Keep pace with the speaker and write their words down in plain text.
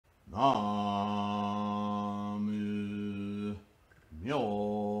Namu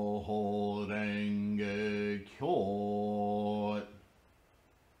Myoho Renge Kyo.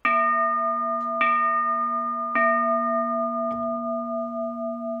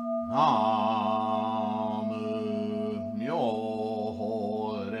 Namu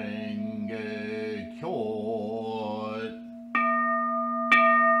Myoho Renge Kyo.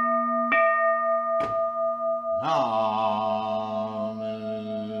 Namu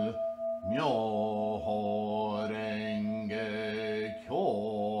Myoho Renge Kyo.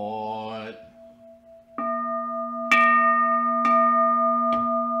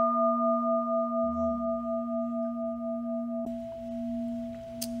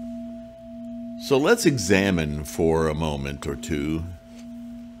 So let's examine for a moment or two.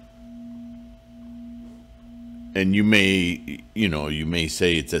 And you may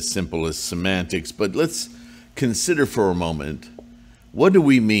say it's as simple as semantics, but let's consider for a moment, what do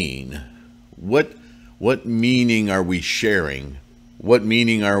we mean? What meaning are we sharing? What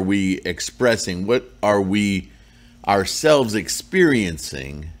meaning are we expressing? What are we ourselves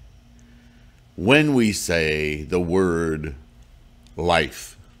experiencing when we say the word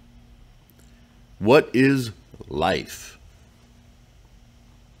life? What is life?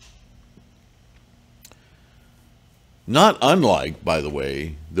 Not unlike, by the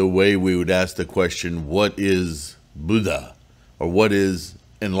way we would ask the question, what is Buddha? Or what is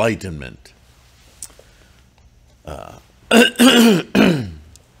enlightenment?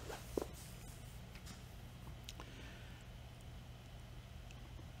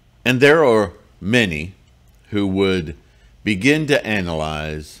 And there are many who would begin to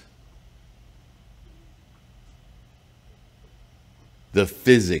analyze the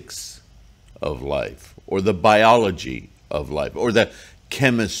physics of life, or the biology of life, or the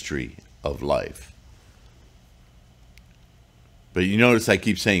chemistry of life. But you notice I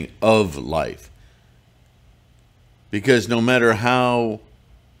keep saying of life, because no matter how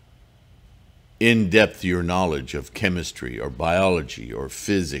in-depth your knowledge of chemistry or biology or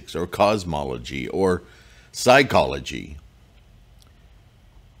physics or cosmology or psychology,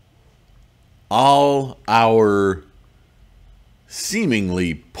 all our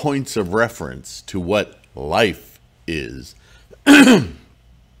seemingly points of reference to what life is,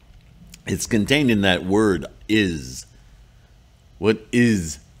 it's contained in that word is. What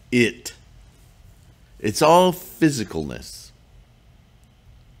is it? It's all physicalness.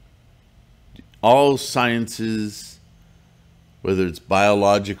 All sciences, whether it's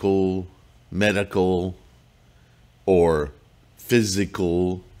biological, medical, or physics,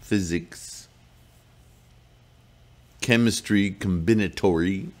 chemistry,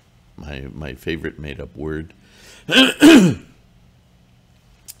 combinatory, my favorite made-up word.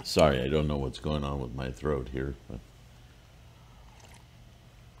 Sorry, I don't know what's going on with my throat here, but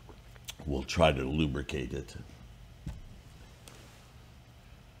we'll try to lubricate it.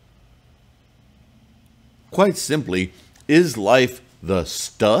 Quite simply, is life the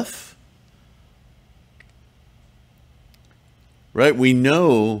stuff? Right? We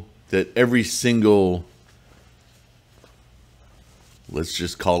know that every single, let's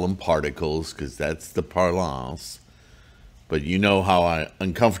just call them particles, because that's the parlance. But you know how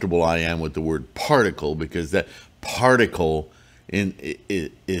uncomfortable I am with the word particle, because that particle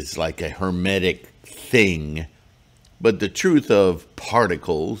is like a hermetic thing. But the truth of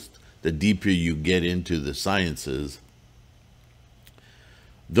particles, the deeper you get into the sciences,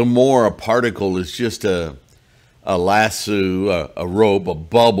 the more a particle is just a lasso, a rope, a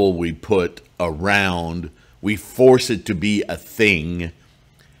bubble we put around, we force it to be a thing,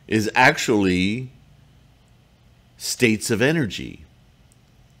 is actually states of energy.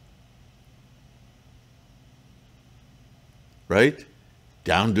 Right?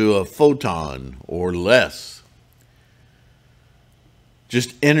 Down to a photon or less.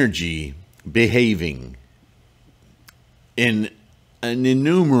 Just energy behaving in an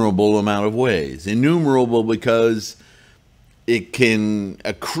innumerable amount of ways. Innumerable because it can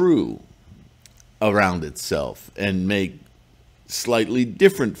accrue around itself and make slightly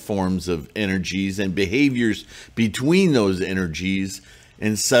different forms of energies and behaviors between those energies,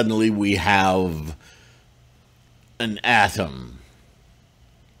 and suddenly we have an atom.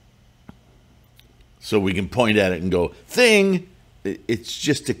 So we can point at it and go, thing. It's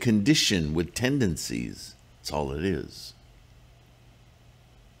just a condition with tendencies. That's all it is.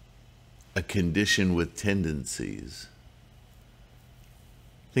 A condition with tendencies.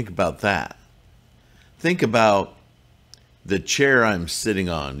 Think about that. Think about the chair I'm sitting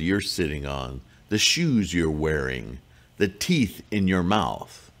on, you're sitting on, the shoes you're wearing, the teeth in your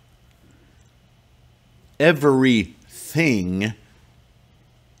mouth. Everything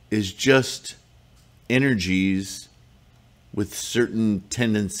is just energies with certain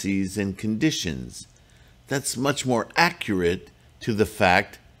tendencies and conditions. That's much more accurate to the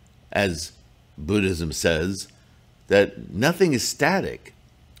fact, as Buddhism says, that nothing is static.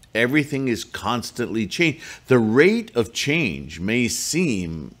 Everything is constantly changing. The rate of change may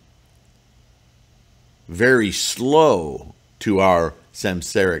seem very slow to our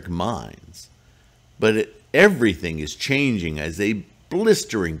samsaric minds, but everything is changing as a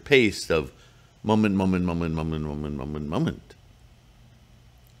blistering pace of moment, moment, moment, moment, moment, moment, moment.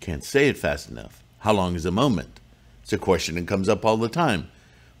 Can't say it fast enough. How long is a moment? It's a question that comes up all the time.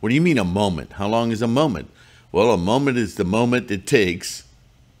 What do you mean a moment? How long is a moment? Well, a moment is the moment it takes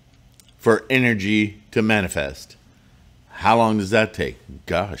for energy to manifest. How long does that take?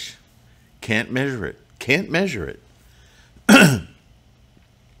 Gosh, can't measure it. Can't measure it.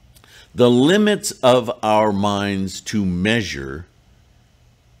 The limits of our minds to measure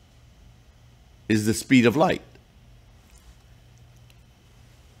is the speed of light.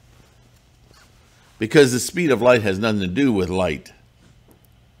 Because the speed of light has nothing to do with light.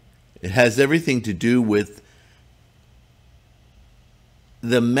 It has everything to do with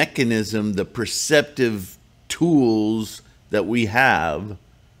the mechanism, the perceptive tools that we have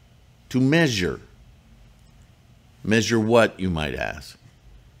to measure. Measure what, you might ask?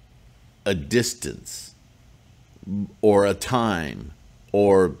 A distance, or a time,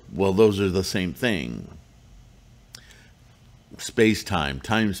 or, well, those are the same thing. Space-time,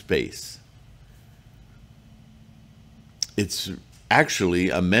 time-space. It's actually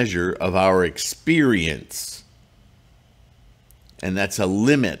a measure of our experience. And that's a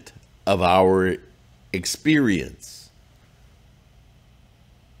limit of our experience.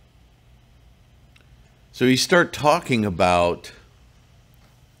 So you start talking about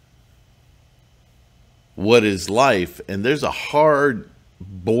what is life, and there's a hard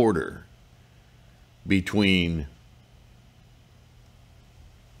border between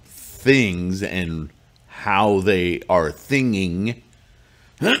things and how they are thinging.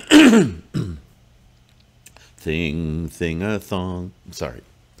 Thing-a-thong. Sorry.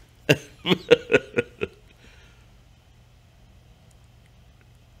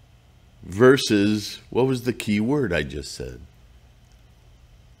 Versus, what was the key word I just said?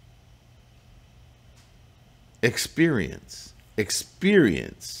 Experience.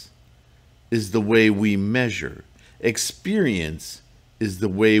 Experience is the way we measure. Experience is the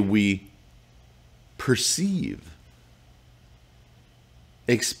way we perceive.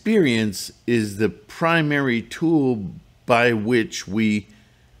 Experience is the primary tool by which we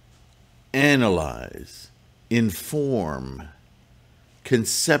analyze, inform,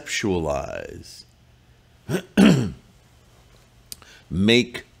 conceptualize,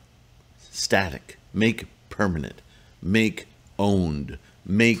 make static, make permanent, make owned,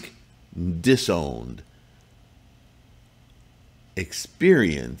 make disowned.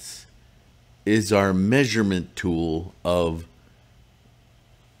 Experience is our measurement tool of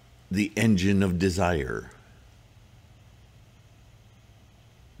the engine of desire,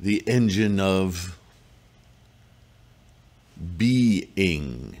 the engine of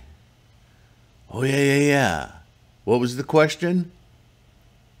being. Oh, yeah. What was the question?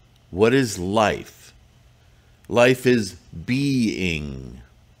 What is life? Life is being.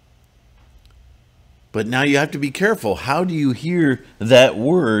 But now you have to be careful. How do you hear that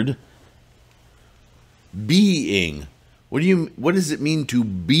word being? What does it mean to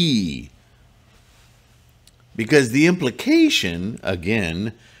be? Because the implication,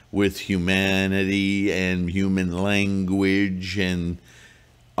 again, with humanity and human language and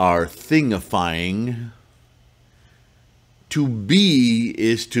our thingifying, to be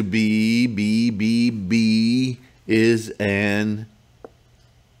is to be is an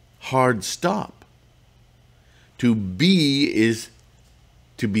hard stop. To be is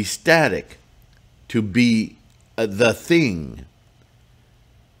to be static, to be the thing.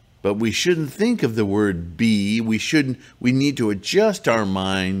 But we shouldn't think of the word be. We need to adjust our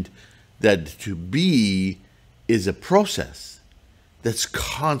mind that to be is a process that's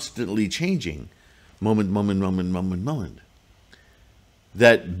constantly changing. Moment, moment, moment, moment, moment.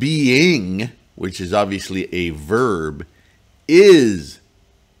 That being, which is obviously a verb, is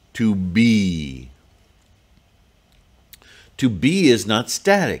to be. To be is not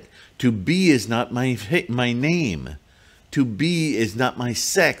static. To be is not my name. To be is not my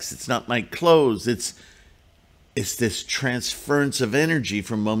sex. It's not my clothes. It's this transference of energy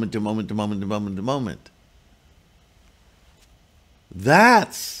from moment to moment to moment to moment to moment.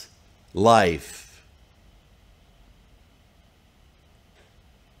 That's life.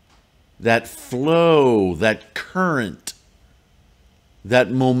 That flow, that current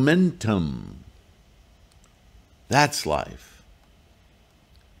that momentum. That's life.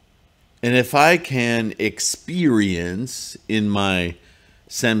 And if I can experience in my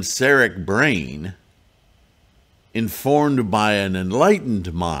samsaric brain, informed by an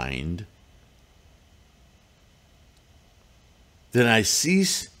enlightened mind, then I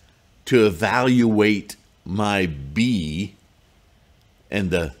cease to evaluate my be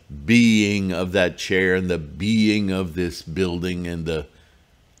and the being of that chair and the being of this building and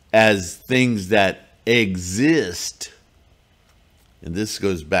as things that exist. And this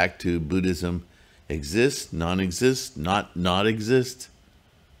goes back to Buddhism: exist, non-exist, not exist.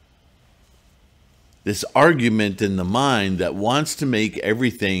 This argument in the mind that wants to make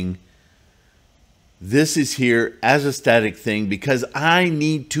everything, this is here as a static thing because I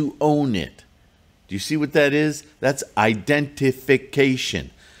need to own it. Do you see what that is? That's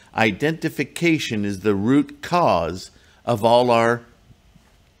identification. Identification is the root cause of all our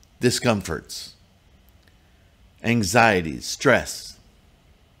discomforts, anxieties, stress.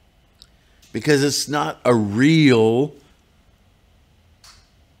 Because it's not a real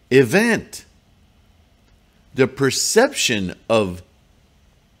event. The perception of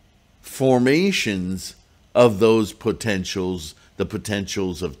formations of those potentials, the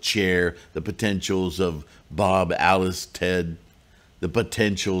potentials of chair, the potentials of Bob, Alice, Ted, the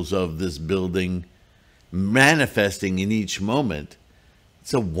potentials of this building, manifesting in each moment.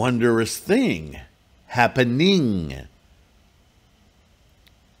 It's a wondrous thing happening.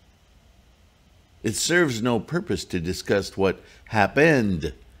 It serves no purpose to discuss what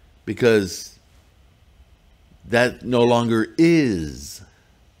happened because that no longer is.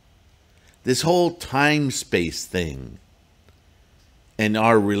 This whole time-space thing and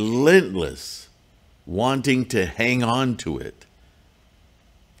our relentless wanting to hang on to it,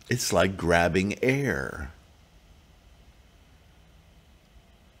 it's like grabbing air.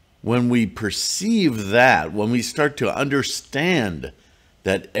 When we perceive that, when we start to understand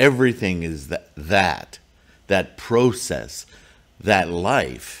that everything is that process, that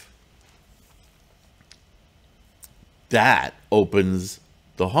life, that opens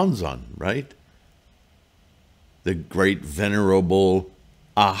the Honzon, right? The great venerable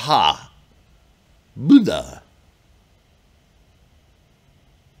Aha, Buddha.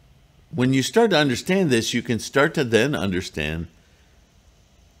 When you start to understand this, you can start to then understand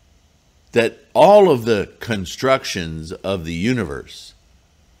that all of the constructions of the universe,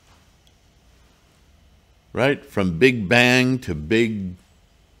 right? From Big Bang to Big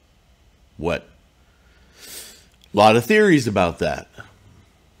what? A lot of theories about that.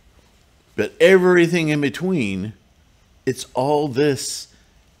 But everything in between, it's all this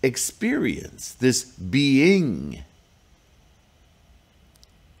experience, this being.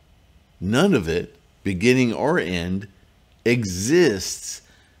 None of it, beginning or end, exists.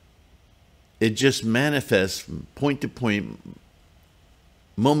 It just manifests from point to point,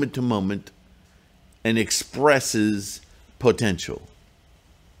 moment to moment, and expresses potential.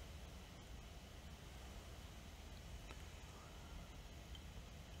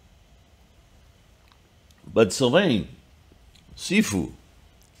 But Sylvain, Sifu,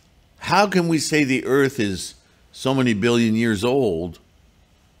 how can we say the earth is so many billion years old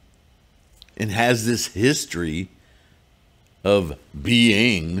and has this history of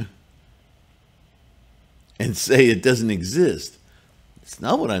being and say it doesn't exist? It's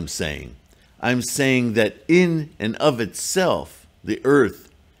not what I'm saying. I'm saying that in and of itself, the earth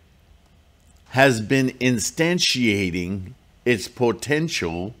has been instantiating its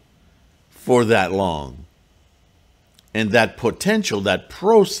potential for that long. And that potential, that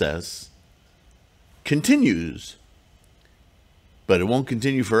process, continues. But it won't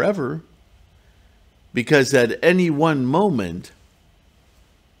continue forever. Because at any one moment,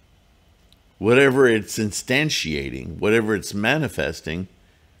 whatever it's instantiating, whatever it's manifesting,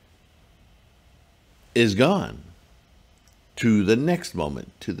 is gone. To the next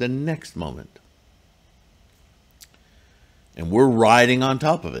moment, to the next moment. And we're riding on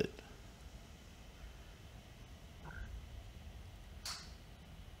top of it.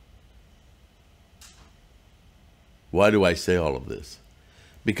 Why do I say all of this?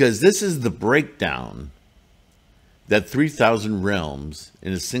 Because this is the breakdown that 3,000 realms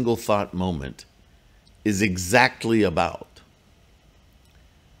in a single thought moment is exactly about.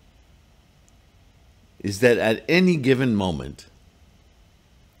 Is that at any given moment,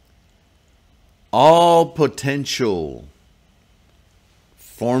 all potential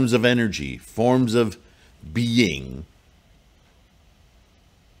forms of energy, forms of being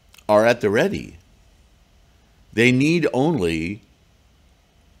are at the ready. They need only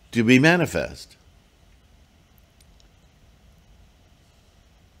to be manifest.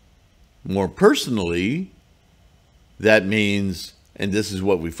 More personally, that means, and this is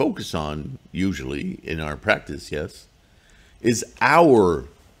what we focus on usually in our practice, yes, is our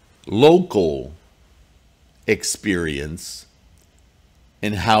local experience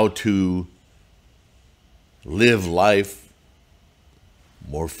and how to live life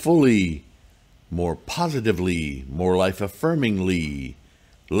more fully, more positively, more life-affirmingly,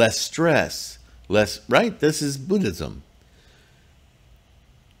 less stress, less, right? This is Buddhism.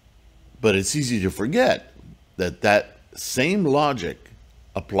 But it's easy to forget that that same logic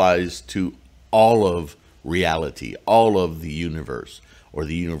applies to all of reality, all of the universe, or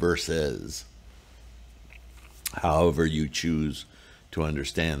the universes, however you choose to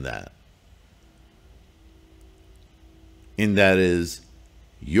understand that. And that is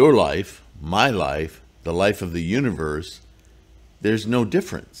your life, my life, the life of the universe. There's no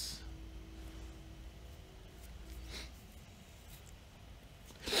difference.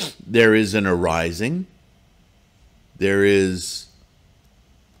 There is an arising. There is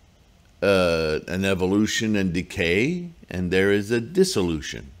an evolution and decay, and there is a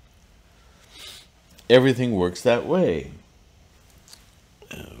dissolution. Everything works that way.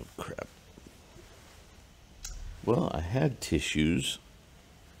 Oh, crap. Well, I had tissues.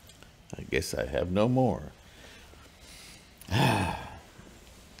 I guess I have no more.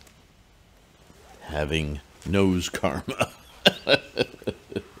 Having nose karma.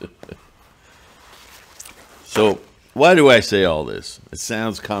 So, why do I say all this? It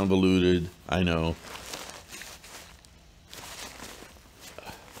sounds convoluted, I know.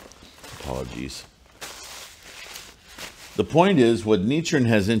 Apologies. The point is, what Nichiren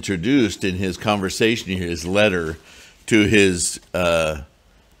has introduced in his conversation here, his letter to his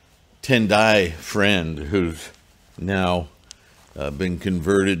Tendai friend, who's now been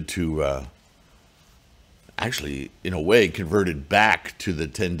converted to, actually, in a way, converted back to the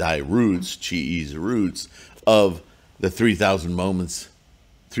Tendai roots, Chi's roots, of the 3,000 moments,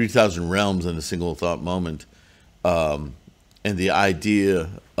 3,000 realms in a single thought moment, and the idea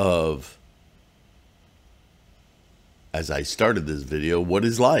of, as I started this video, what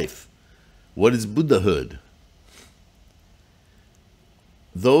is life? What is Buddhahood?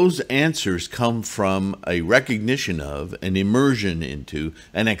 Those answers come from a recognition of, an immersion into,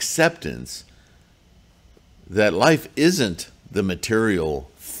 an acceptance that life isn't the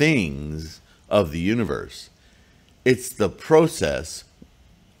material things of the universe. It's the process.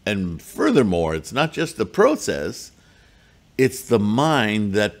 And furthermore, it's not just the process, it's the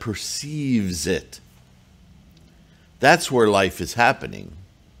mind that perceives it. That's where life is happening.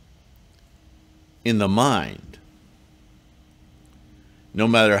 In the mind. No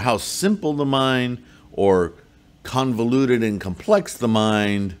matter how simple the mind or convoluted and complex the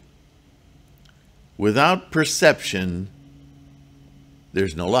mind, without perception,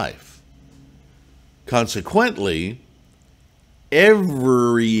 there's no life. Consequently,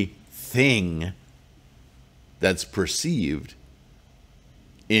 everything that's perceived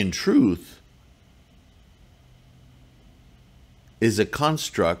in truth is a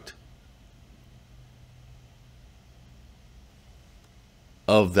construct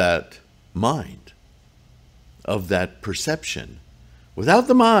of that mind, of that perception. Without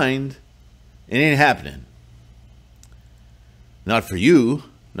the mind, it ain't happening. Not for you,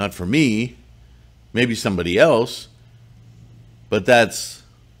 not for me, maybe somebody else, but that's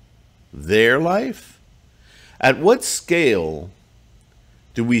their life. At what scale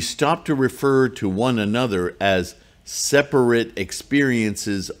do we stop to refer to one another as separate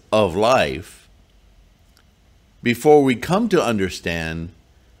experiences of life before we come to understand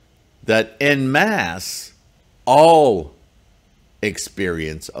that en masse, all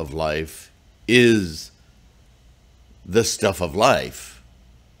experience of life is the stuff of life?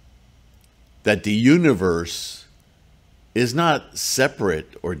 That the universe is not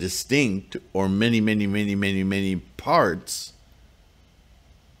separate or distinct or many parts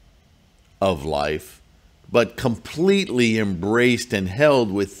of life, but completely embraced and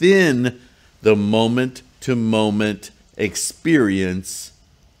held within the moment-to-moment experience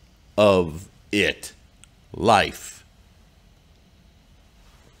of it, life.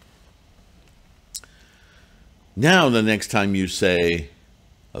 Now, the next time you say,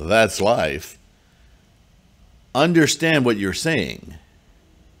 that's life, understand what you're saying.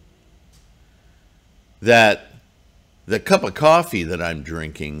 That the cup of coffee that I'm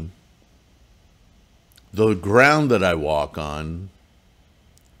drinking, the ground that I walk on,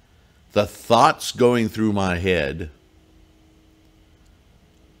 the thoughts going through my head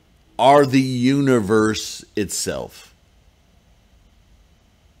are the universe itself.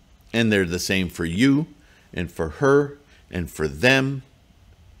 And they're the same for you and for her and for them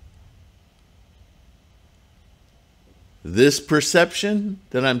this perception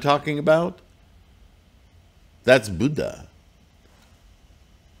that I'm talking about, that's Buddha.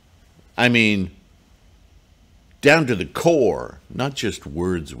 I mean, down to the core, not just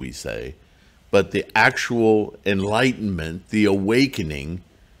words we say, but the actual enlightenment, the awakening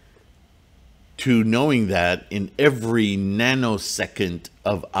to knowing that in every nanosecond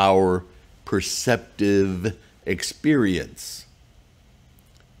of our perceptive experience.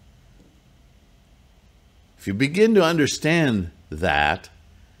 If you begin to understand that,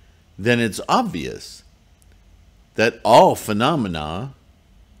 then it's obvious that all phenomena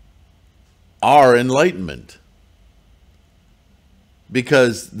are enlightenment.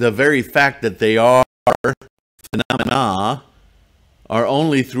 Because the very fact that they are phenomena are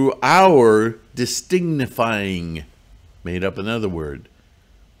only through our distinctifying, made up another word.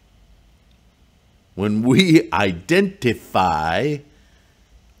 When we identify,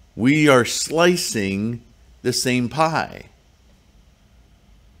 we are slicing the same pie.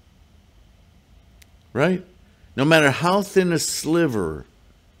 Right? No matter how thin a sliver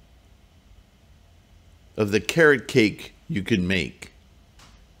of the carrot cake you can make,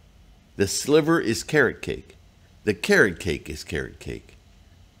 the sliver is carrot cake. The carrot cake is carrot cake.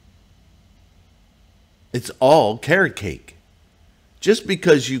 It's all carrot cake. Just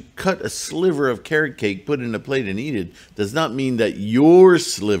because you cut a sliver of carrot cake, put it in a plate and eat it, does not mean that your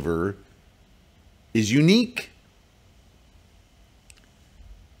sliver is unique.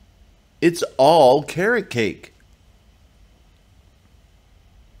 It's all carrot cake.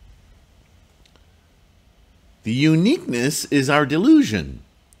 The uniqueness is our delusion.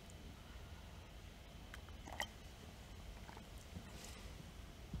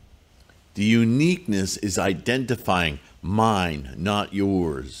 The uniqueness is identifying mine, not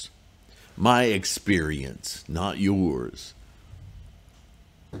yours. My experience, not yours.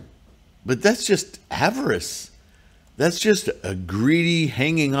 But that's just avarice. That's just a greedy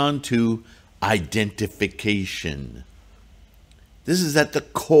hanging on to identification. This is at the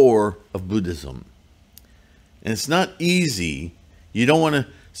core of Buddhism. And it's not easy. You don't want to,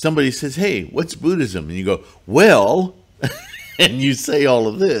 somebody says, hey, what's Buddhism? And you go, well, and you say all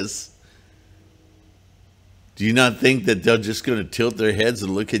of this. Do you not think that they're just going to tilt their heads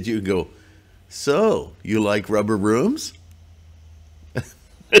and look at you and go, so, you like rubber rooms?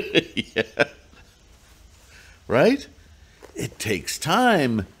 Yeah. Right? It takes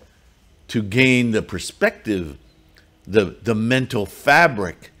time to gain the perspective, the mental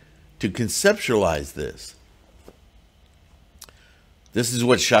fabric to conceptualize this. This is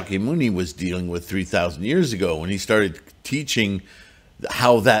what Shakyamuni was dealing with 3,000 years ago when he started teaching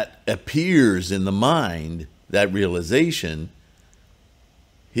how that appears in the mind, that realization.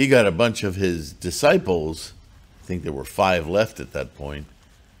 He got a bunch of his disciples, I think there were 5 left at that point,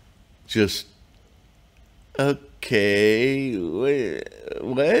 just, okay,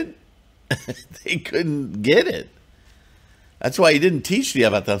 what? They couldn't get it. That's why he didn't teach the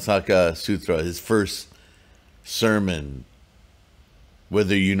Avatamsaka Sutra, his first sermon,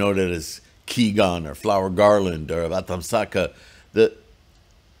 whether you know that as Kigan or flower garland or Avatamsaka.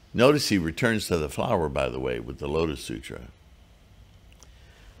 Notice he returns to the flower, by the way, with the Lotus Sutra.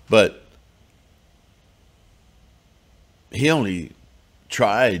 But he only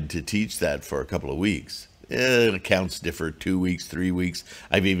tried to teach that for a couple of weeks. Accounts differ, 2 weeks, 3 weeks.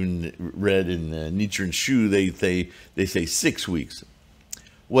 I've even read in Nichiren Shu, they say 6 weeks.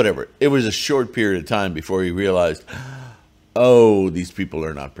 Whatever. It was a short period of time before he realized, oh, these people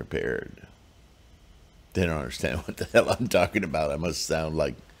are not prepared. They don't understand what the hell I'm talking about. I must sound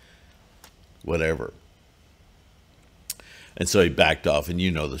like whatever. And so he backed off, and you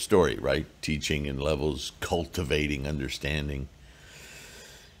know the story, right? Teaching in levels, cultivating understanding.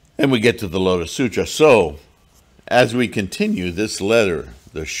 And we get to the Lotus Sutra. So, as we continue this letter,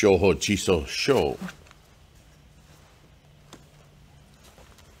 the Shoho Jisso Sho,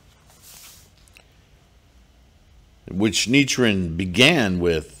 which Nichiren began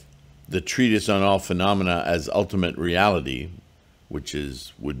with the treatise on all phenomena as ultimate reality, which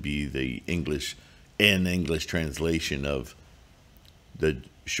would be the English translation of the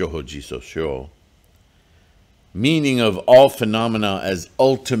Shoho Jisso Sho, meaning of all phenomena as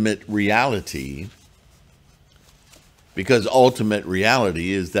ultimate reality, because ultimate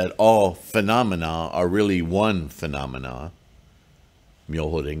reality is that all phenomena are really one phenomena,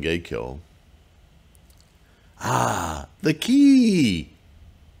 Myoho Renge Kyo. Ah, the key!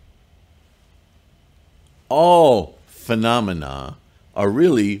 All phenomena are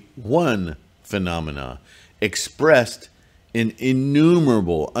really one phenomena, expressed in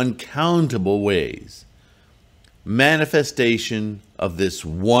innumerable, uncountable ways. Manifestation of this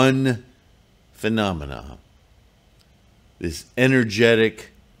one phenomena. this energetic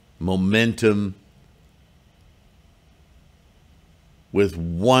momentum with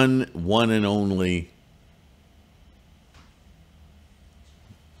one and only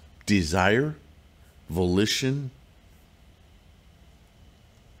desire, volition,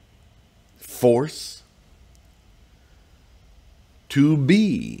 force to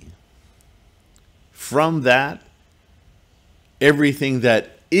be. From that, everything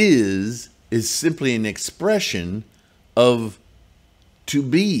that is simply an expression of to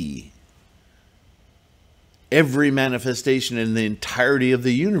be. Every manifestation in the entirety of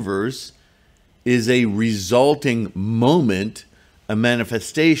the universe is a resulting moment, a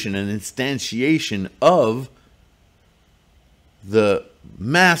manifestation, an instantiation of the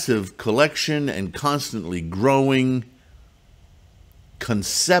massive collection and constantly growing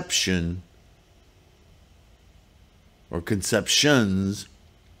conception or conceptions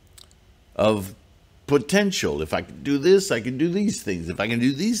of potential. If I can do this, I can do these things. If I can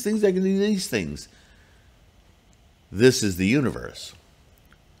do these things, I can do these things. This is the universe.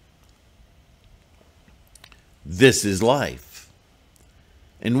 This is life.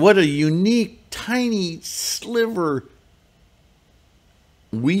 And what a unique, tiny sliver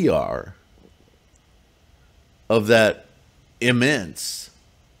we are of that immense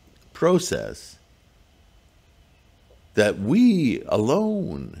process that we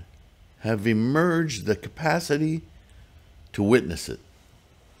alone have emerged the capacity to witness it.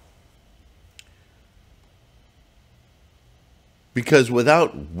 Because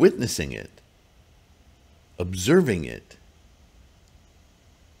without witnessing it, observing it,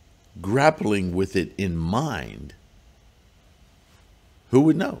 grappling with it in mind, who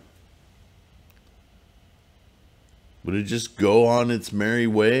would know? Would it just go on its merry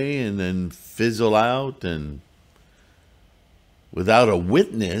way and then fizzle out? And without a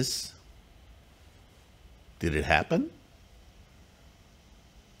witness, did it happen?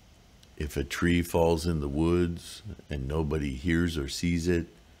 If a tree falls in the woods and nobody hears or sees it,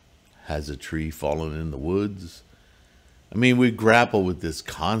 has a tree fallen in the woods? I mean, we grapple with this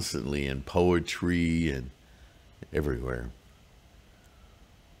constantly in poetry and everywhere.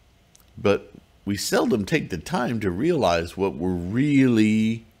 But we seldom take the time to realize what we're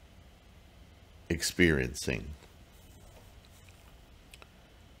really experiencing.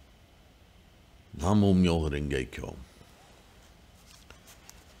 Namo Myoho Renge Kyo.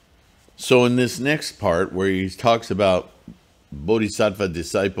 So in this next part where he talks about Bodhisattva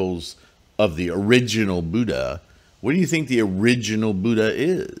disciples of the original Buddha, what do you think the original Buddha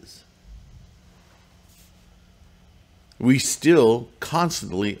is? We still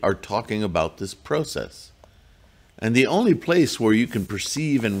constantly are talking about this process. And the only place where you can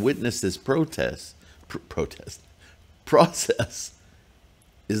perceive and witness this process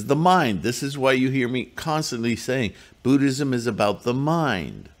is the mind. This is why you hear me constantly saying Buddhism is about the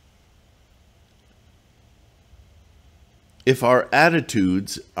mind. If our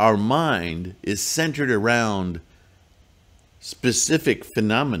attitudes, our mind is centered around specific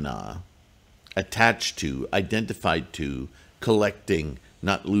phenomena, attached to, identified to, collecting,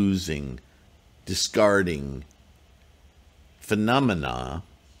 not losing, discarding phenomena,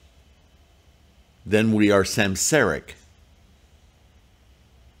 then we are samsaric,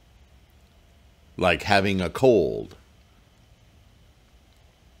 like having a cold.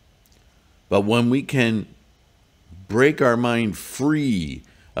 But when we can break our mind free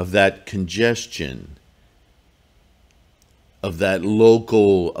of that congestion, of that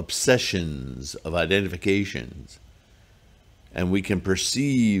local obsessions of identifications, and we can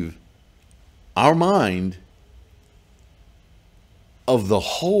perceive our mind of the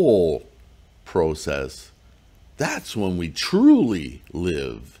whole process, that's when we truly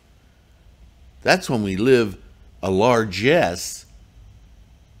live. That's when we live a largesse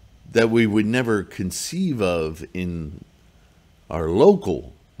that we would never conceive of in our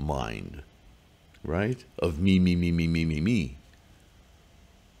local mind, right? Of me, me, me, me, me, me, me.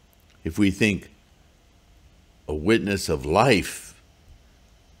 If we think a witness of life,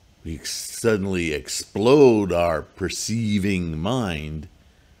 we suddenly explode our perceiving mind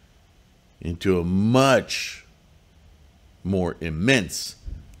into a much more immense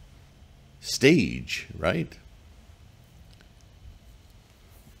stage, right?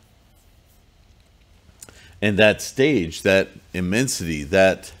 And that stage, that immensity,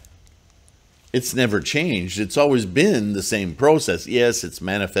 that it's never changed. It's always been the same process. Yes, it's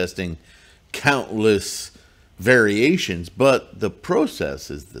manifesting countless variations, but the process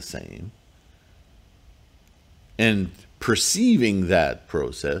is the same. And perceiving that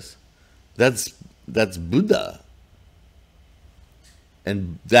process, that's Buddha.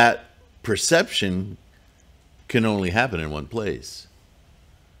 And that perception can only happen in one place,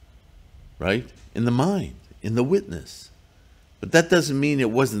 right? In the mind, in the witness. But that doesn't mean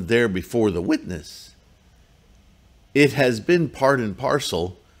it wasn't there before the witness. It has been part and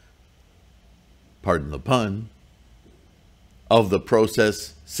parcel, pardon the pun, of the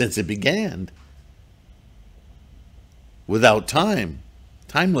process since it began. Without time,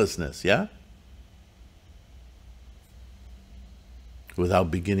 timelessness, yeah?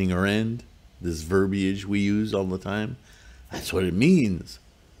 Without beginning or end, this verbiage we use all the time, that's what it means.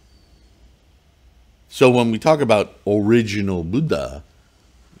 So when we talk about original Buddha,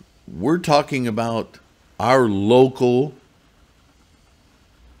 we're talking about our local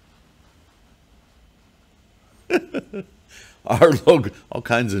all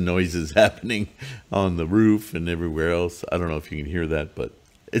kinds of noises happening on the roof and everywhere else. I don't know if you can hear that, but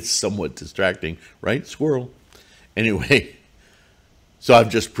it's somewhat distracting, right? Squirrel. Anyway, so I've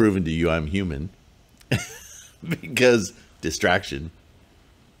just proven to you I'm human because distraction.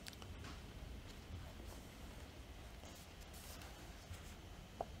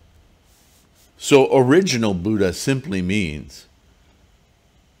 So original Buddha simply means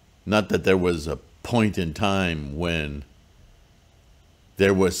not that there was a point in time when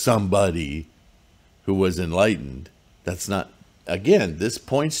there was somebody who was enlightened. That's not, again, this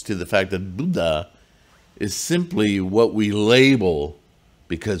points to the fact that Buddha is simply what we label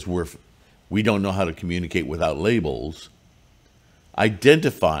because we don't know how to communicate without labels,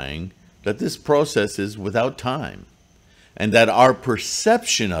 identifying that this process is without time and that our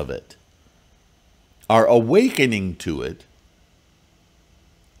perception of it, our awakening to it,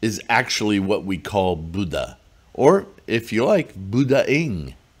 is actually what we call Buddha. Or, if you like,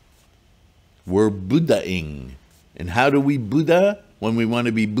 Buddha-ing. We're Buddha-ing. And how do we Buddha when we want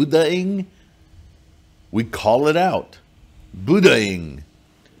to be Buddha-ing? We call it out. Buddha-ing.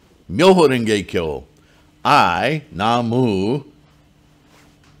 Myoho Renge Kyo. I, Namu,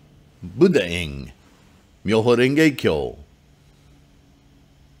 Buddha-ing. Myoho Renge Kyo.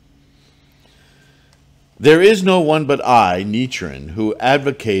 There is no one but I, Nichiren, who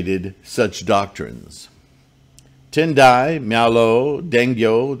advocated such doctrines. Tendai, Mialo,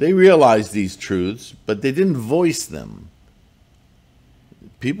 Dengyo, they realized these truths, but they didn't voice them.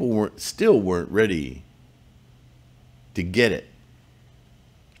 People still weren't ready to get it.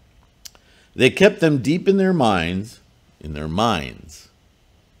 They kept them deep in their minds,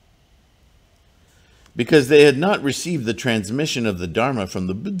 because they had not received the transmission of the Dharma from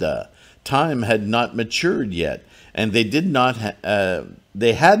the Buddha. Time had not matured yet, and they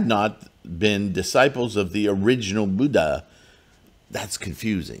had not been disciples of the original Buddha. That's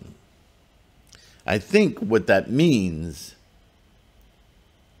confusing. I think what that means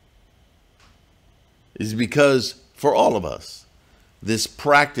is because for all of us, this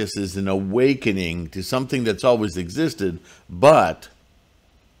practice is an awakening to something that's always existed, but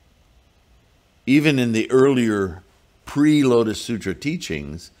even in the earlier pre-Lotus Sutra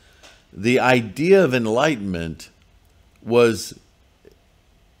teachings, the idea of enlightenment was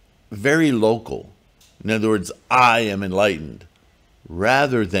very local. In other words, I am enlightened,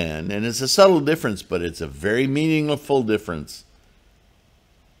 rather than, and it's a subtle difference, but it's a very meaningful difference,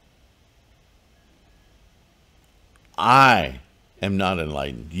 I am not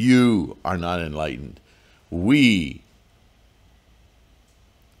enlightened. You are not enlightened. We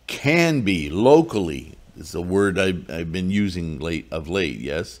can be locally, this is a word I've been using of late,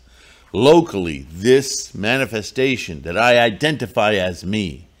 yes? Locally, this manifestation that I identify as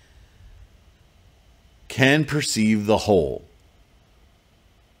me can perceive the whole.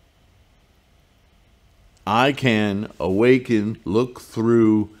 I can awaken, look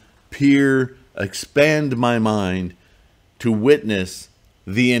through, peer, expand my mind to witness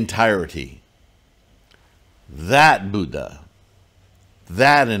the entirety. That Buddha,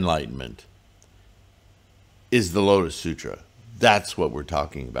 that enlightenment is the Lotus Sutra. That's what we're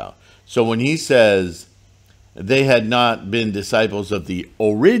talking about. So when he says they had not been disciples of the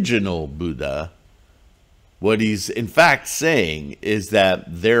original Buddha, what he's in fact saying is that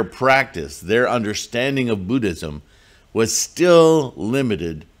their practice, their understanding of Buddhism was still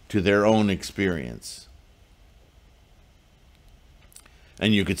limited to their own experience.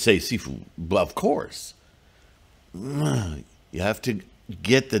 And you could say, Sifu, of course. You have to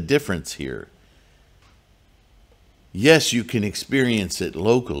get the difference here. Yes, you can experience it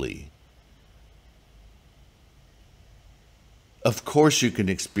locally. Of course you can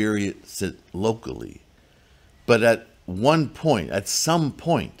experience it locally. But at one point, at some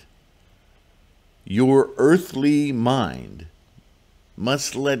point, your earthly mind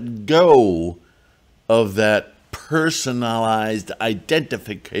must let go of that personalized,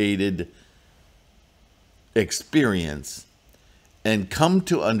 identified experience and come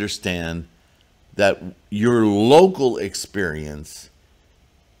to understand that your local experience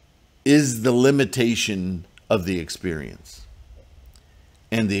is the limitation of the experience.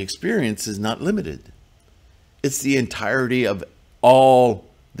 And the experience is not limited. It's the entirety of all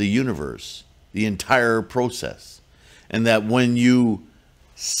the universe, the entire process. And that when you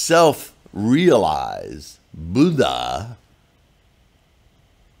self-realize Buddha,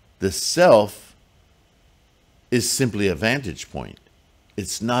 the self is simply a vantage point.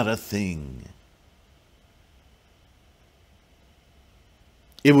 It's not a thing.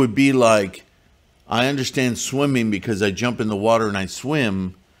 It would be like, I understand swimming because I jump in the water and I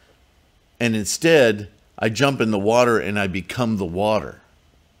swim, and instead I jump in the water and I become the water.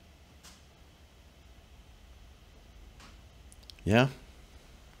 Yeah?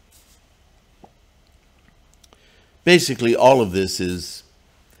 Basically, all of this is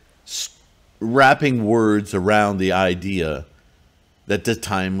wrapping words around the idea that the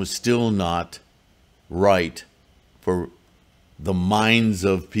time was still not right for the minds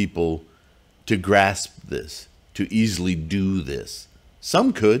of people to grasp this, to easily do this.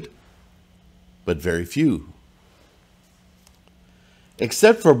 Some could, but very few.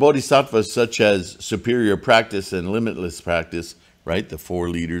 Except for bodhisattvas such as superior practice and limitless practice, right? The four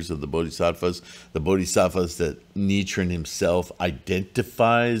leaders of the bodhisattvas that Nichiren himself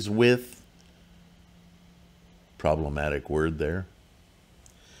identifies with. Problematic word there.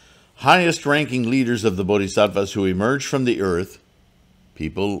 Highest ranking leaders of the bodhisattvas who emerged from the earth,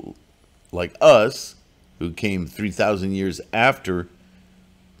 people like us, who came 3,000 years after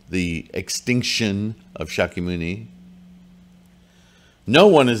the extinction of Shakyamuni. No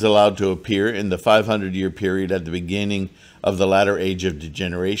one is allowed to appear in the 500-year period at the beginning of the latter age of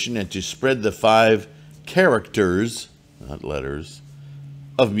degeneration and to spread the 5 characters, not letters,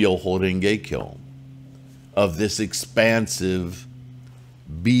 of Myoho Renge Kyo, of this expansive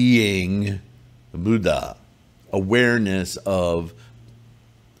being, Buddha, awareness of,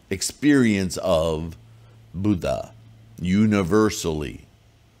 experience of Buddha, universally,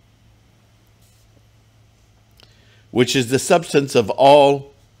 which is the substance of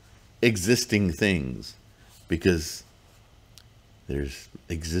all existing things, because there's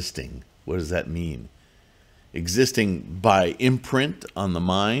existing. What does that mean? Existing by imprint on the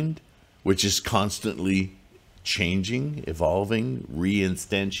mind, which is constantly changing, evolving,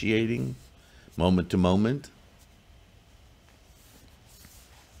 reinstantiating, moment to moment.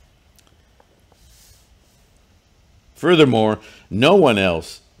 Furthermore, no one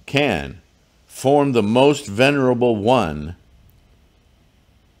else can form the most venerable one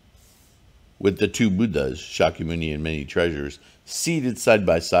with the 2 Buddhas, Shakyamuni and many treasures, seated side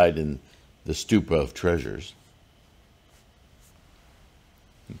by side in the stupa of treasures.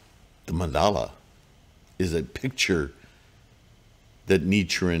 The mandala is a picture that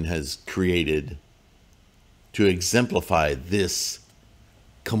Nichiren has created to exemplify this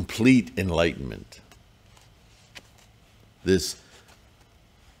complete enlightenment, this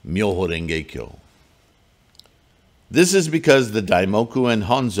Myoho Renge Kyo. This is because the Daimoku and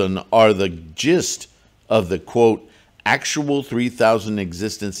Honzon are the gist of the, quote, actual 3,000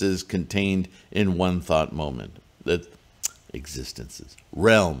 existences contained in one thought moment. That existences,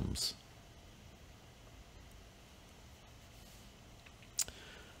 realms.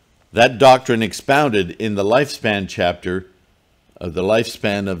 That doctrine expounded in the lifespan chapter of the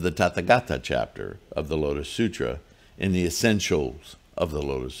lifespan of the Tathagata chapter of the Lotus Sutra, in the essentials of the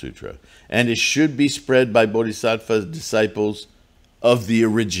Lotus Sutra, and it should be spread by Bodhisattva disciples of the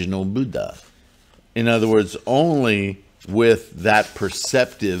original Buddha. In other words, only with that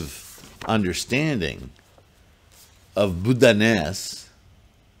perceptive understanding of Buddha-ness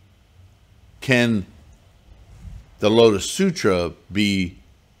can the Lotus Sutra be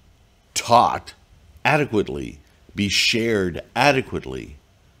taught adequately, be shared adequately,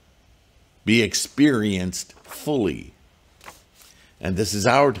 be experienced fully. And this is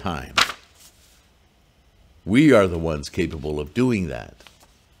our time. We are the ones capable of doing that.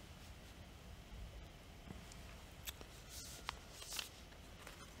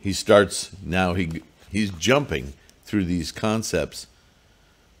 He starts now, he's jumping through these concepts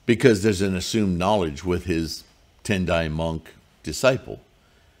because there's an assumed knowledge with his Tendai monk disciple.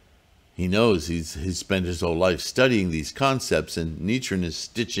 He knows he's spent his whole life studying these concepts, and Nichiren is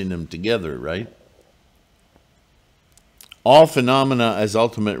stitching them together, right? All phenomena as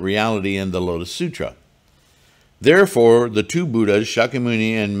ultimate reality in the Lotus Sutra. Therefore, the 2 Buddhas,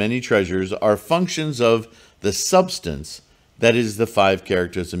 Shakyamuni and many treasures, are functions of the substance that is the 5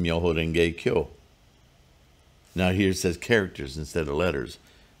 characters of Myoho Renge Kyo. Now here it says characters instead of letters.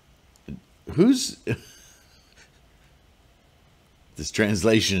 Who's This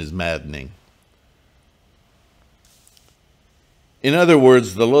translation is maddening. In other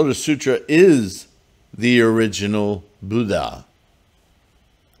words, the Lotus Sutra is the original Buddha.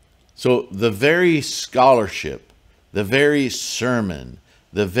 So the very scholarship, the very sermon,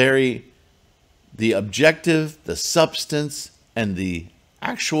 the objective, the substance, and the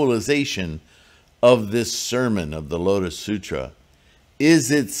actualization of this sermon of the Lotus Sutra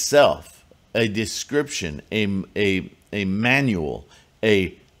is itself a description, a manual,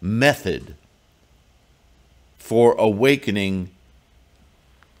 a method for awakening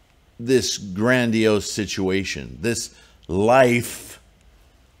this grandiose situation, this life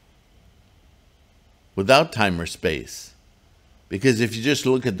without time or space. Because if you just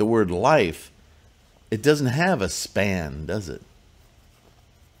look at the word life, it doesn't have a span, does it?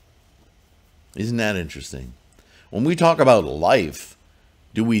 Isn't that interesting? When we talk about life,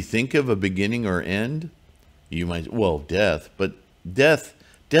 do we think of a beginning or end? You might, well, death, but death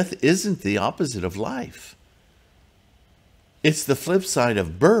isn't the opposite of life. It's the flip side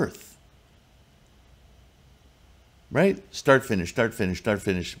of birth. Right? Start, finish, start, finish, start,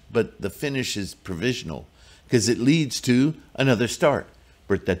 finish. But the finish is provisional because it leads to another start.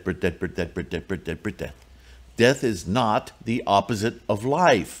 Birth, death, birth, death, birth, death, birth, death, birth, death, birth, death. Death is not the opposite of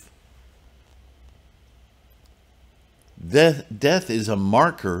life. Death is a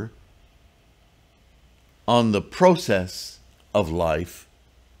marker on the process of life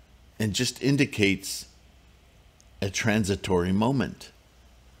and just indicates a transitory moment.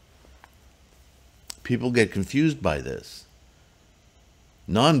 People get confused by this.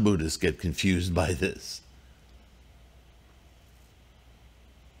 Non-Buddhists get confused by this.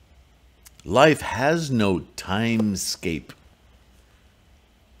 Life has no timescape.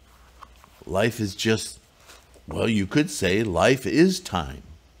 Life is just, well, you could say life is time.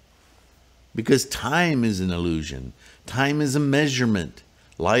 Because time is an illusion. Time is a measurement.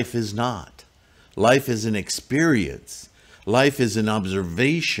 Life is not. Life is an experience. Life is an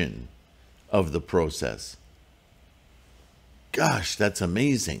observation of the process. Gosh, that's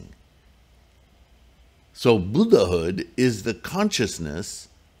amazing. So Buddhahood is the consciousness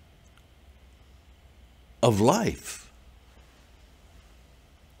of life.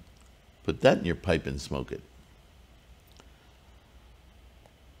 Put that in your pipe and smoke it.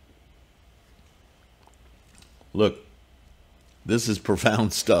 Look, this is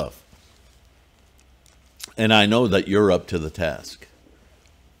profound stuff. And I know that you're up to the task.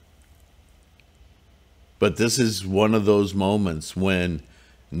 But this is one of those moments when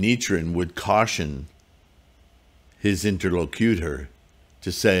Nichiren would caution his interlocutor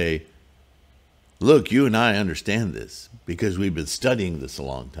to say, look, you and I understand this because we've been studying this a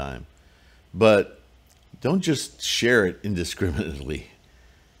long time. But don't just share it indiscriminately.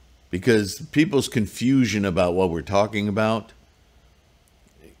 Because people's confusion about what we're talking about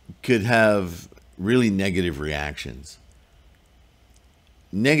could have really negative reactions.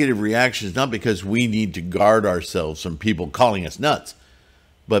 Negative reactions, not because we need to guard ourselves from people calling us nuts,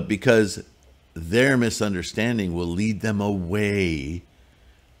 but because their misunderstanding will lead them away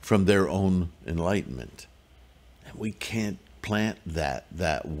from their own enlightenment. And we can't plant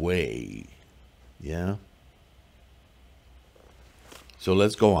that way. Yeah? So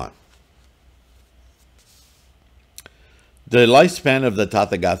let's go on. The lifespan of the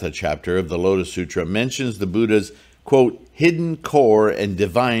Tathagata chapter of the Lotus Sutra mentions the Buddha's, quote, hidden core and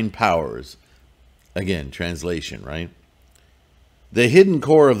divine powers. Again, translation, right? The hidden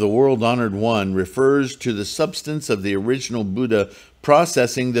core of the world-honored one refers to the substance of the original Buddha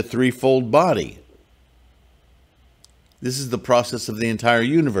processing the threefold body. This is the process of the entire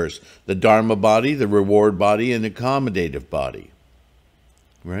universe. The Dharma body, the reward body, and accommodative body.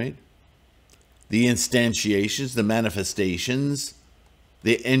 Right? The instantiations, the manifestations,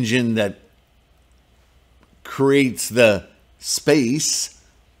 the engine that creates the space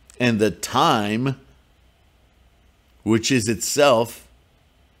and the time, which is itself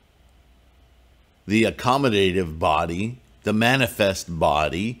the accommodative body, the manifest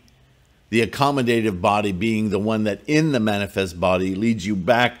body, the accommodative body being the one that in the manifest body leads you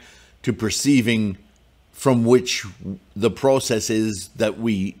back to perceiving from which the process is that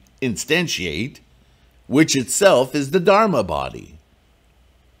we instantiate, which itself is the Dharma body.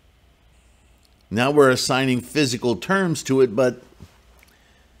 Now we're assigning physical terms to it, but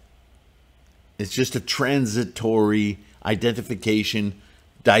it's just a transitory identification,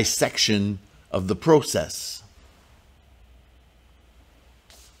 dissection of the process.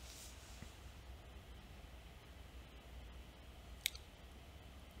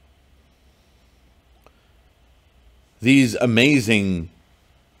 These amazing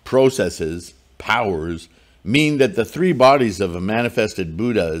processes, powers, mean that the three bodies of a manifested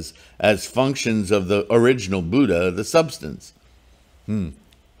Buddhas as functions of the original Buddha, the substance. The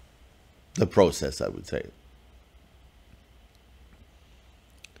process, I would say.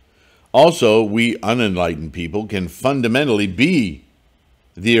 Also, we unenlightened people can fundamentally be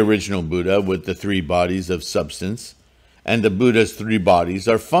the original Buddha with the three bodies of substance, and the Buddha's three bodies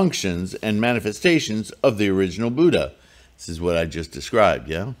are functions and manifestations of the original Buddha. This is what I just described,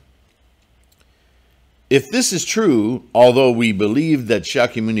 yeah? If this is true, although we believe that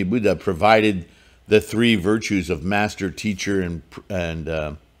Shakyamuni Buddha provided the three virtues of master, teacher,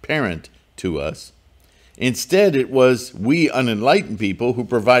 and parent to us, instead it was we unenlightened people who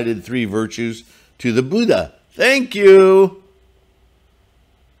provided three virtues to the Buddha. Thank you!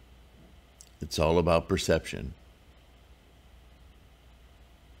 It's all about perception.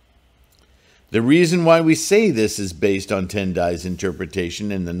 The reason why we say this is based on Tendai's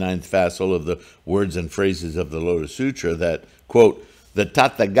interpretation in the 9th facile of the words and phrases of the Lotus Sutra that, quote, the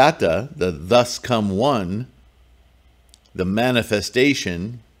Tathagata, the thus come one, the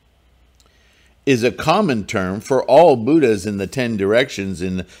manifestation, is a common term for all Buddhas in the 10 directions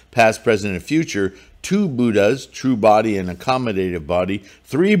in the past, present, and future. 2 Buddhas, true body and accommodative body.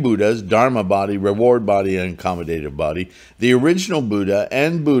 3 Buddhas, dharma body, reward body, and accommodative body. The original Buddha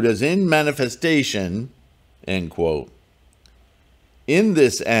and Buddhas in manifestation, end quote. In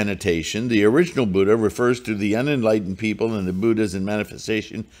this annotation, the original Buddha refers to the unenlightened people, and the Buddhas in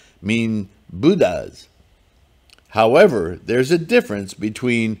manifestation mean Buddhas. However, there's a difference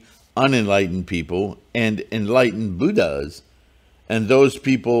between unenlightened people and enlightened Buddhas, and those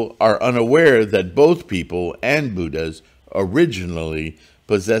people are unaware that both people and Buddhas originally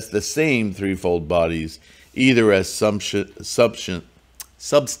possess the same threefold bodies, either as substance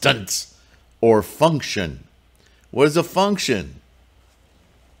or function. What is a function?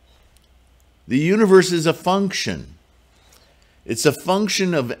 The universe is a function. It's a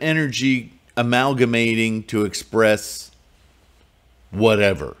function of energy amalgamating to express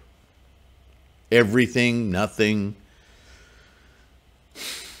whatever. Everything, nothing.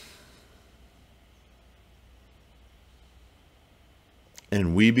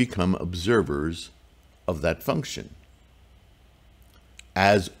 And we become observers of that function.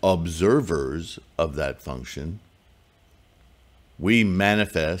 As observers of that function, we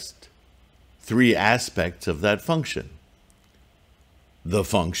manifest 3 aspects of that function. The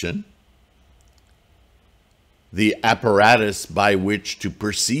function, the apparatus by which to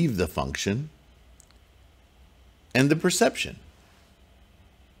perceive the function, and the perception.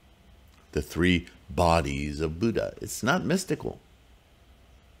 The 3 bodies of Buddha. It's not mystical.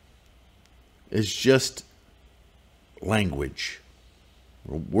 It's just language.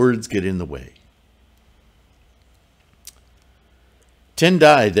 Words get in the way.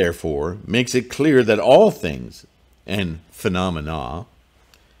 Tendai, therefore, makes it clear that all things and phenomena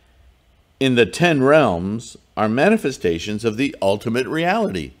in the 10 realms are manifestations of the ultimate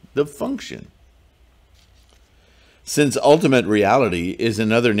reality, the function. Since ultimate reality is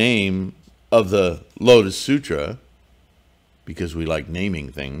another name of the Lotus Sutra, because we like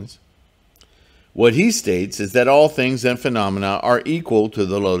naming things, what he states is that all things and phenomena are equal to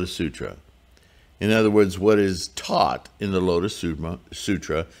the Lotus Sutra. In other words, what is taught in the Lotus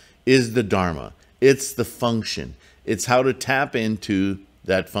Sutra is the Dharma. It's the function. It's how to tap into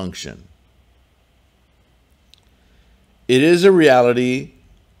that function. It is a reality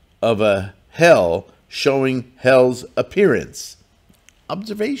of a hell showing hell's appearance.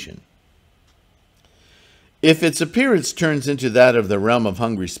 Observation. If its appearance turns into that of the realm of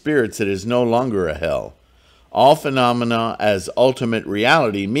hungry spirits, it is no longer a hell. All phenomena as ultimate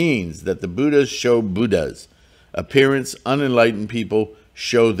reality means that the Buddhas show Buddhas. Appearance, unenlightened people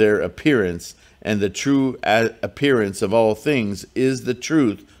show their appearance, and the true appearance of all things is the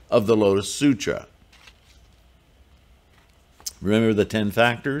truth of the Lotus Sutra. Remember the 10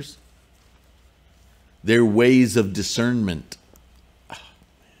 factors? They're ways of discernment.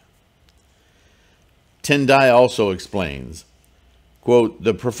 Tendai also explains, quote,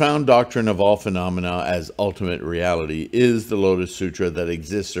 the profound doctrine of all phenomena as ultimate reality is the Lotus Sutra that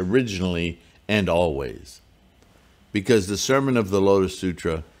exists originally and always. Because the sermon of the Lotus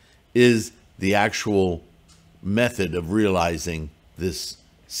Sutra is the actual method of realizing this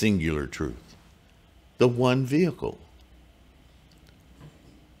singular truth. The one vehicle.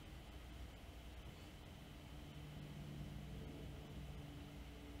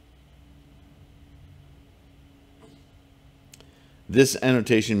 This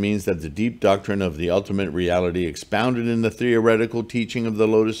annotation means that the deep doctrine of the ultimate reality expounded in the theoretical teaching of the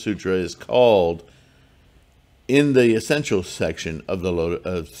Lotus Sutra is called in the essential section of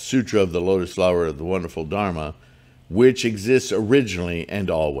the Sutra of the Lotus Flower of the Wonderful Dharma, which exists originally and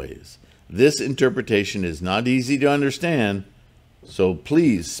always. This interpretation is not easy to understand, so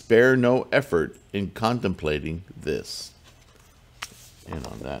please spare no effort in contemplating this. And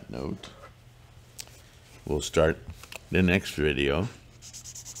on that note, we'll start the next video.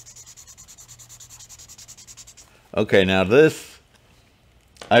 Okay, now this,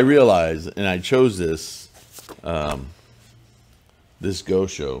 I realize, and I chose this, this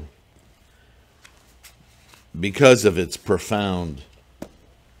Gosho, because of its profound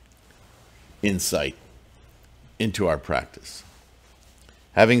insight into our practice.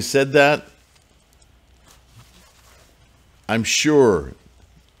 Having said that, I'm sure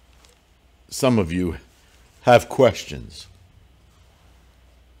some of you have questions.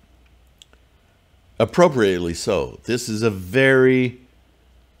 Appropriately so. This is a very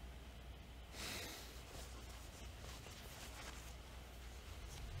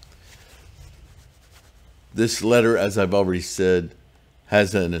this letter, as I've already said,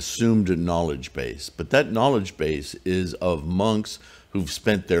 has an assumed knowledge base, but that knowledge base is of monks who've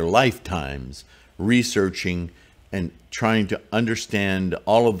spent their lifetimes researching and trying to understand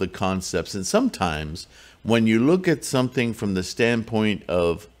all of the concepts. And sometimes when you look at something from the standpoint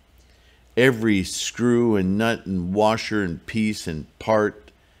of every screw and nut and washer and piece and part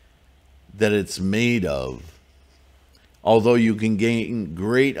that it's made of, although you can gain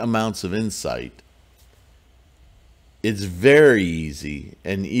great amounts of insight, it's very easy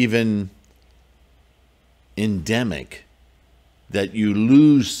and even endemic that you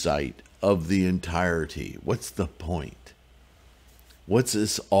lose sight of the entirety. What's the point? What's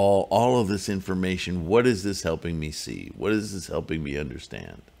this all of this information? What is this helping me see? What is this helping me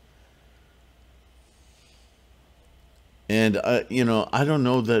understand? And, you know, I don't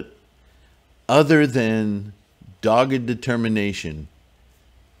know that other than dogged determination,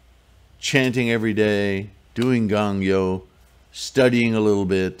 chanting every day, doing Gangyo, studying a little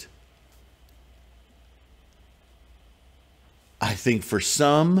bit, I think for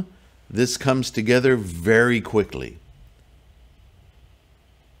some, this comes together very quickly.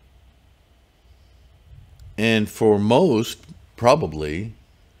 And for most, probably,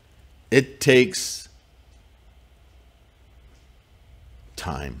 it takes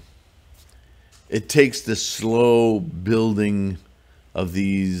time. It takes the slow building of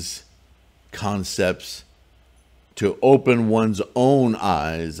these concepts to open one's own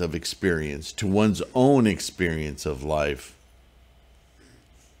eyes of experience, to one's own experience of life,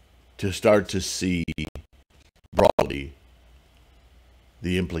 to start to see broadly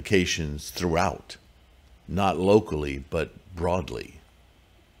the implications throughout, not locally, but broadly.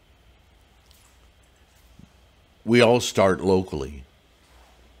 We all start locally.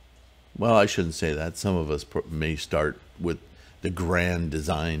 Well, I shouldn't say that. Some of us may start with the grand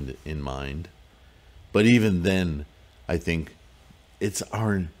design in mind. But even then, I think it's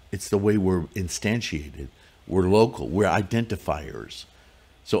the way we're instantiated. We're local. We're identifiers.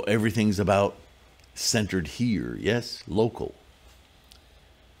 So everything's about centered here. Yes, local.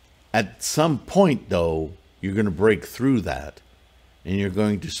 At some point, though, you're going to break through that. And you're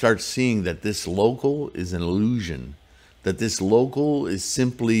going to start seeing that this local is an illusion. That this local is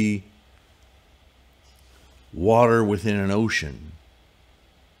simply water within an ocean.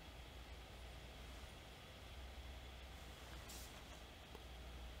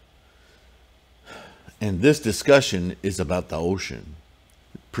 And this discussion is about the ocean,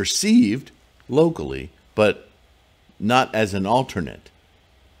 perceived locally, but not as an alternate,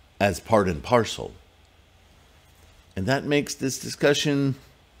 as part and parcel. And that makes this discussion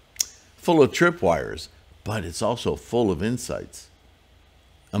full of tripwires, but it's also full of insights,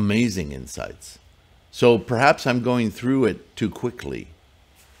 amazing insights. So perhaps I'm going through it too quickly.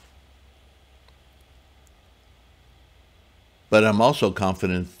 But I'm also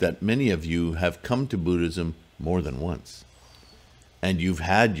confident that many of you have come to Buddhism more than once. And you've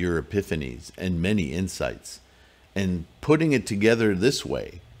had your epiphanies and many insights. And putting it together this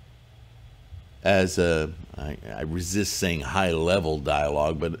way, as I resist saying high-level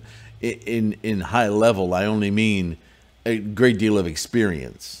dialogue, but in high level, I only mean a great deal of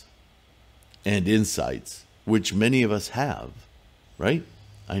experience and insights, which many of us have, right?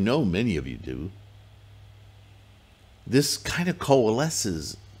 I know many of you do. This kind of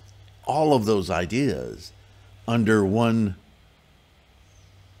coalesces all of those ideas under one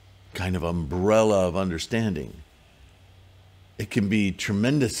kind of umbrella of understanding. It can be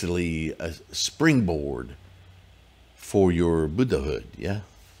tremendously a springboard for your Buddhahood, yeah?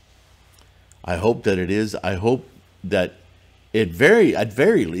 I hope that it is. I hope that at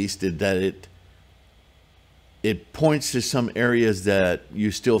very least that it it points to some areas that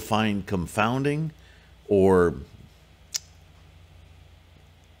you still find confounding or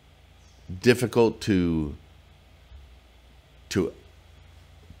difficult to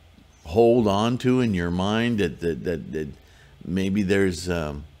hold on to in your mind, that maybe there's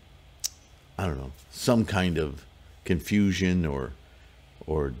I don't know, some kind of confusion or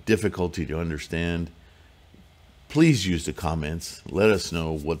difficulty to understand. Please use the comments. Let us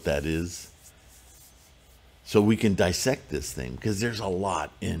know what that is so we can dissect this thing, because there's a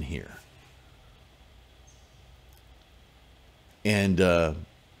lot in here. And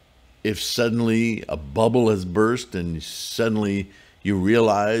if suddenly a bubble has burst and suddenly you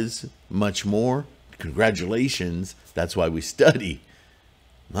realize much more, congratulations. That's why we study.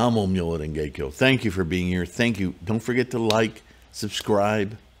 Namo Myoho Renge Kyo. Thank you for being here. Thank you. Don't forget to like,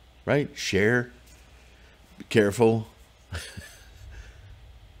 subscribe, right? Share. Be careful.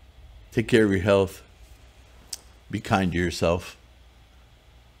 Take care of your health. Be kind to yourself.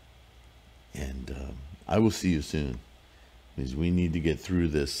 And I will see you soon, because we need to get through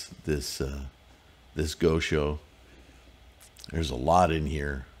this Gosho. There's a lot in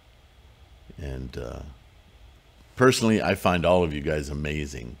here. And personally, I find all of you guys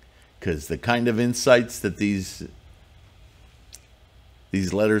amazing, because the kind of insights that these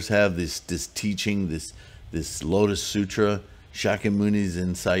letters have, this teaching, this Lotus Sutra, Shakyamuni's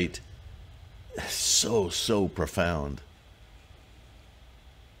insight, so profound.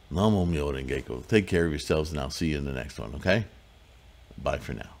 Namo Myoho Renge Kyo. Take care of yourselves, and I'll see you in the next one, okay? Bye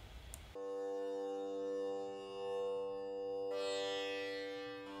for now.